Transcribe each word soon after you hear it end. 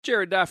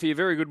Gerard Daffy, a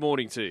very good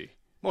morning to you.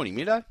 Morning,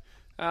 Middo.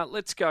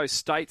 Let's go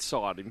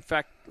stateside. In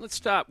fact, let's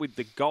start with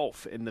the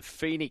golf and the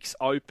Phoenix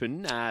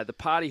Open, the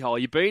party hole.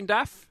 You been,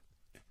 Daff?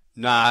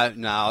 No,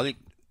 I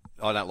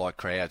don't like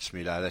crowds,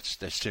 Middo.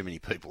 That's too many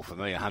people for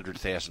me,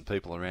 100,000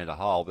 people around a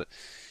hole. But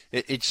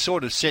it's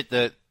sort of set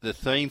the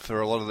theme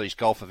for a lot of these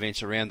golf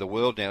events around the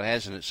world now,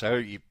 hasn't it? So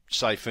you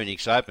say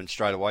Phoenix Open,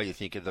 straight away you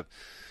think of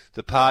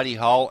the party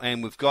hole,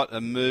 and we've got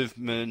some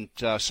movement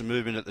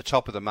at the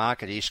top of the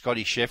market here.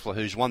 Scotty Scheffler,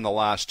 who's won the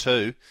last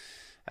two.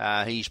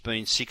 He's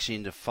been 6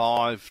 into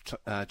 5.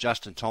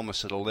 Justin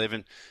Thomas at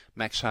 11.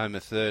 Max Homer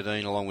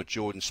 13, along with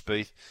Jordan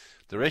Spieth.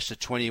 The rest are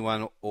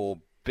 21 or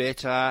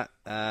better.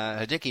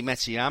 Hideki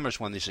Matsuyama's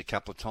won this a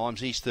couple of times.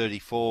 He's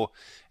 34.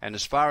 And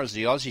as far as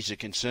the Aussies are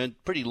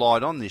concerned, pretty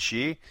light on this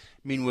year.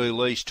 Minwoo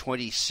Lee's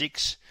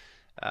 26.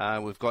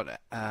 We've got...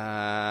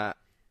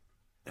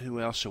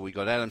 who else have we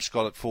got? Adam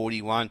Scott at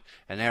 41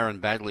 and Aaron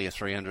Baddeley at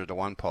 300 to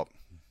 1 pop.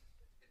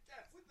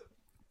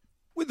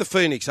 With the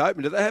Phoenix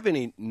Open, do they have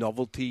any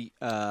novelty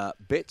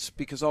bets?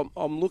 Because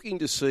I'm looking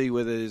to see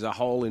whether there's a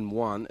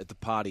hole-in-one at the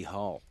party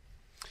hole.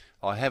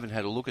 I haven't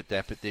had a look at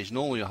that, but there's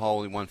normally a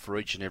hole-in-one for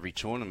each and every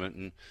tournament,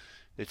 and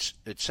it's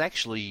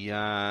actually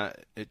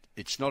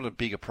it's not a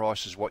bigger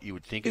price as what you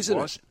would think Isn't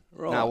it was. It?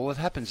 Right. No, well, it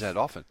happens that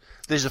often.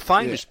 There's a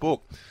famous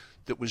book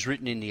that was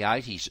written in the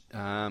 80s,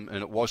 and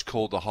it was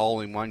called The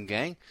Hole-in-One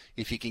Gang.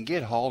 If you can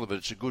get hold of it,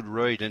 it's a good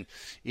read. And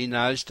in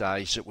those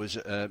days, it was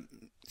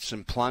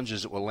some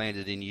plungers that were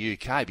landed in the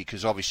UK,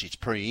 because obviously it's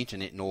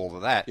pre-internet and all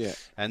of that. Yeah.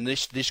 And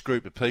this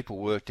group of people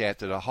worked out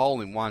that a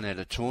hole-in-one at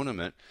a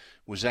tournament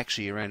was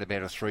actually around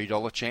about a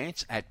 $3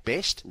 chance at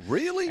best.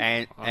 Really?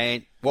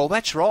 And well,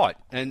 that's right.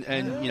 And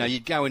you know,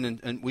 you'd go in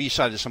and you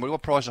say to somebody,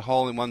 what price a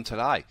hole-in-one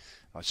today?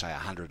 I'd say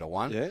 100 to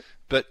 1. Yeah.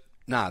 But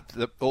no,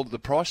 all the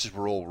prices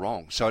were all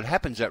wrong. So it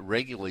happens that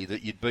regularly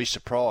that you'd be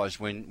surprised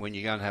when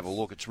you go and have a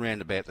look. It's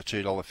around about the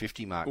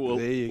 $2.50 mark. Well,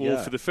 there you go.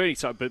 For the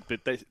Phoenix Open,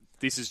 but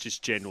this is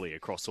just generally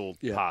across all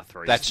par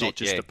threes. That's it's not it,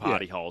 just the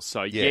party holes.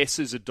 So yes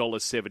is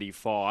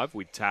 $1.75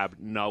 with tab.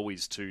 No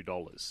is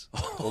 $2.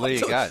 Well, there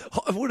you go.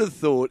 I would have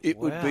thought it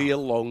would be a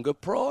longer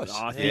price.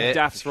 I think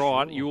Daff's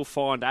right. You will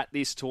find at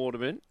this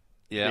tournament,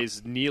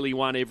 there's nearly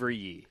one every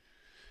year.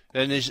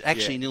 And there's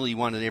actually nearly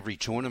one at every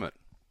tournament.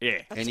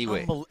 Yeah.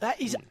 Anywhere.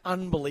 That is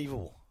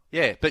unbelievable.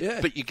 Yeah, but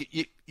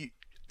you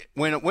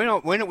when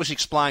it was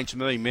explained to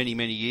me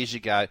many years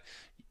ago,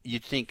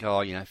 you'd think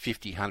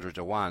 50, 100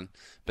 to 1,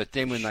 but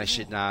then when they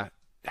said no,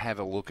 have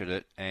a look at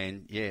it,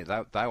 and they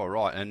were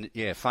right. And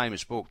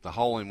famous book, The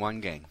Hole-in-One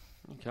Gang.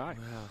 Okay. Wow.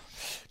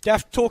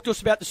 Daff, talk to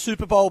us about the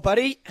Super Bowl,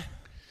 buddy.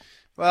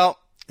 Well,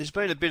 there's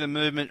been a bit of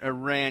movement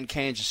around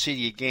Kansas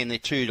City again. They're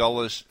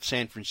 $2,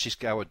 San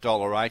Francisco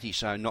 $1.80,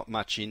 so not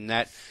much in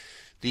that.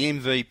 The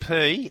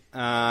MVP,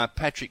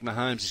 Patrick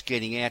Mahomes is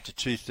getting out to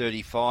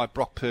 $2.35,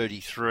 Brock Purdy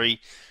 3,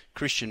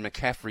 Christian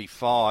McCaffrey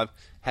 5.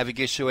 Have a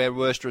guess who our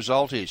worst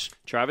result is?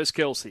 Travis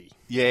Kelce.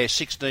 Yeah,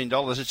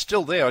 $16. It's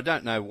still there. I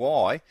don't know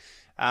why.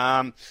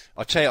 I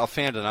tell you, I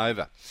found it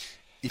over.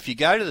 If you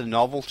go to the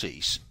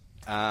novelties,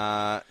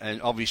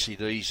 and obviously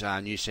these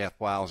are New South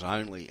Wales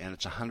only, and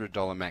it's a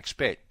 $100 max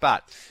bet,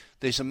 but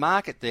there's a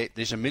market there.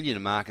 There's a million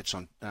of markets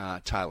on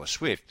Taylor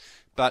Swift,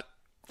 but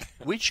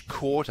which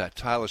quarter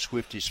Taylor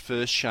Swift is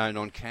first shown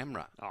on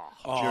camera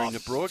during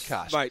the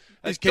broadcast? Mate,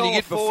 can you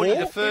get before?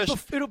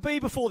 It'll be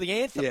before the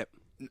anthem. Yep.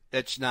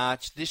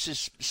 This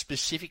is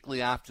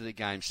specifically after the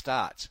game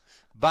starts.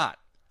 But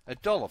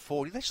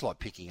 $1.40, that's like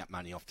picking up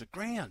money off the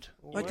ground.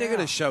 Mate, they're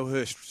going to show her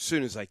as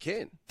soon as they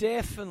can.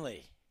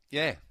 Definitely.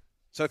 Yeah.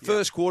 So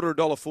first quarter,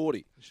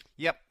 $1.40.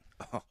 Yep.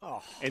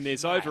 And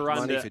there's over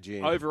Money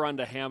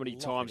under how many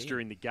times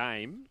during the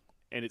game,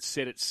 and it's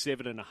set at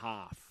 7.5.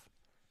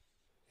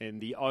 And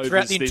the overs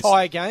throughout the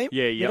entire game?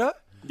 Yeah. You know?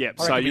 Yeah.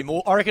 I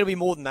reckon it'll be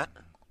more than that.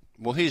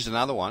 Well, here's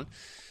another one.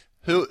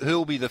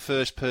 Who'll be the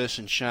first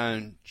person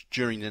shown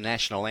during the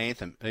national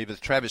anthem? Either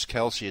Travis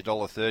Kelce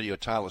 $1.30 or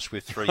Taylor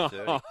Swift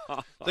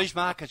 $3.30. These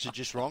markets are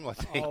just wrong, I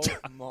think.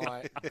 Oh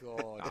my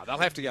God! They'll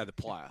have to go to the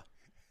player.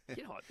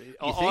 You know,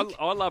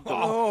 I love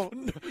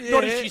the.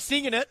 Not if she's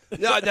singing it.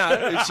 No,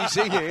 if she's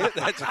singing it,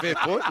 that's a fair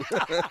point.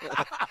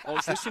 I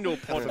was listening to a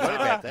podcast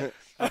about that.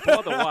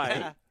 By the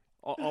way,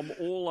 I'm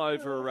all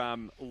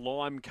over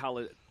lime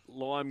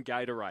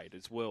Gatorade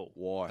as well.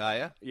 Why? Are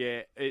you?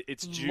 Yeah,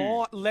 it's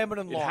due. Lemon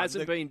and lime. It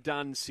hasn't been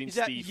done since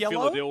that the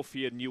yellow?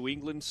 Philadelphia New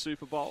England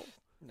Super Bowl.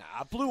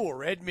 Nah, blue or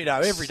red,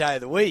 Middo, every day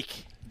of the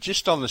week.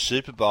 Just on the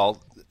Super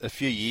Bowl, a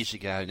few years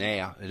ago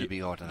now, it'll be,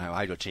 8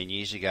 or 10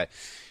 years ago,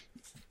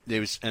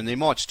 there was, and there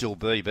might still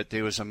be, but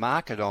there was a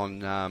market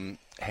on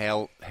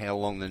how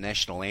long the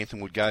national anthem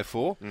would go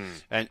for.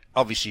 And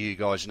obviously you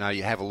guys know,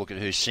 you have a look at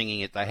who's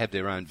singing it. They have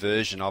their own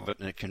version of it,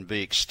 and it can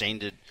be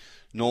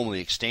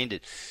normally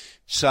extended.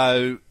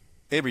 So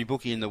every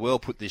bookie in the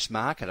world put this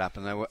market up,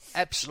 and they were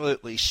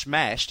absolutely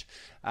smashed.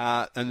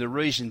 And the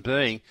reason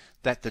being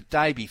that the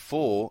day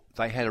before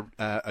they had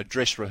a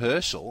dress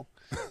rehearsal,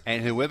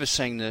 and whoever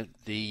sang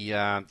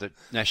the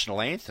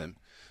national anthem,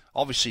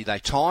 obviously they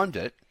timed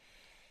it,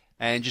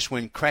 and just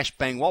went crash,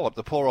 bang, wallop.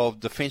 The poor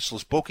old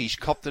defenceless bookies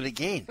copped it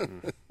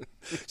again.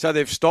 So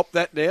they've stopped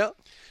that now?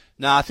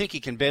 No, I think you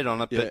can bet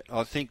on it, but Yeah.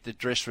 I think the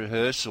dress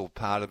rehearsal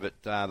part of it,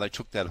 they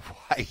took that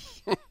away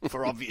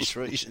for obvious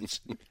reasons.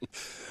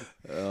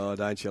 Oh,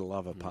 don't you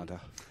love a punter?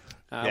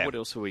 Yeah. What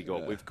else have we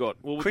got? We've got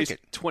this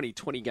Cricket.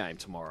 2020 game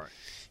tomorrow.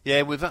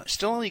 Yeah, we've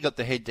still only got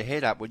the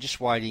head-to-head up. We're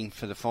just waiting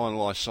for the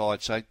finalised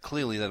side, so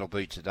clearly that'll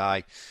be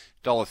today.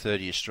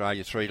 $1.30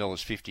 Australia,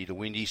 $3.50 to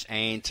Windies.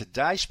 And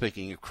today,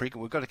 speaking of cricket,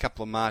 we've got a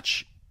couple of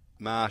Marsh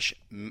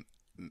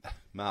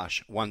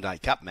one-day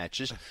cup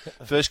matches.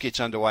 First gets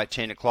underway at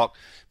 10 o'clock.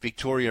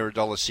 Victoria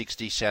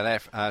 $1.60,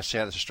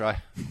 South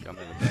Australia.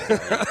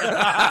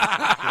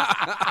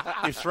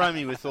 You've thrown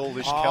me with all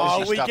this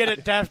Kelsey we stuff. get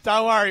it, Daff.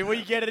 Don't worry.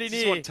 We get it in This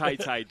is here. what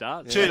Tay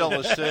does.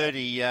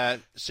 $2.30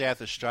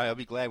 South Australia. I'll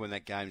be glad when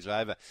that game's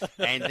over.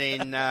 And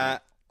then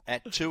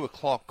at 2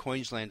 o'clock,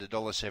 Queensland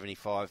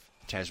 $1.75,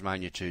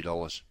 Tasmania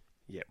 $2.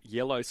 Yep.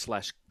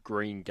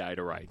 Yellow/green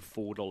Gatorade,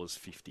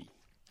 $4.50.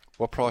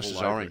 What price All is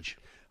over orange?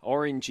 it.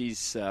 Orange is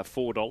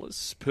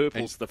 $4.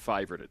 Purple's the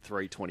favourite at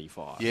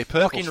 $3.25. Yeah,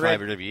 purple's Locking red.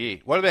 favourite of the year.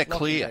 What about Locking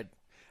clear?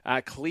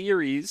 red.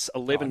 Clear is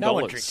 $11. No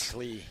one drinks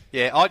clear.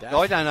 Yeah, I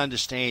don't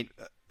understand.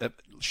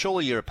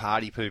 Surely you're a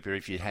party pooper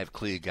if you have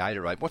clear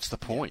Gatorade. What's the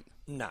point?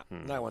 No,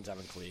 no one's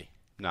having clear.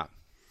 No.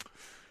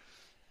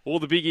 All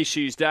the big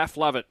issues, Daff.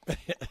 Love it.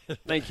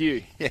 Thank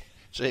you. Yeah.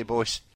 See you, boys.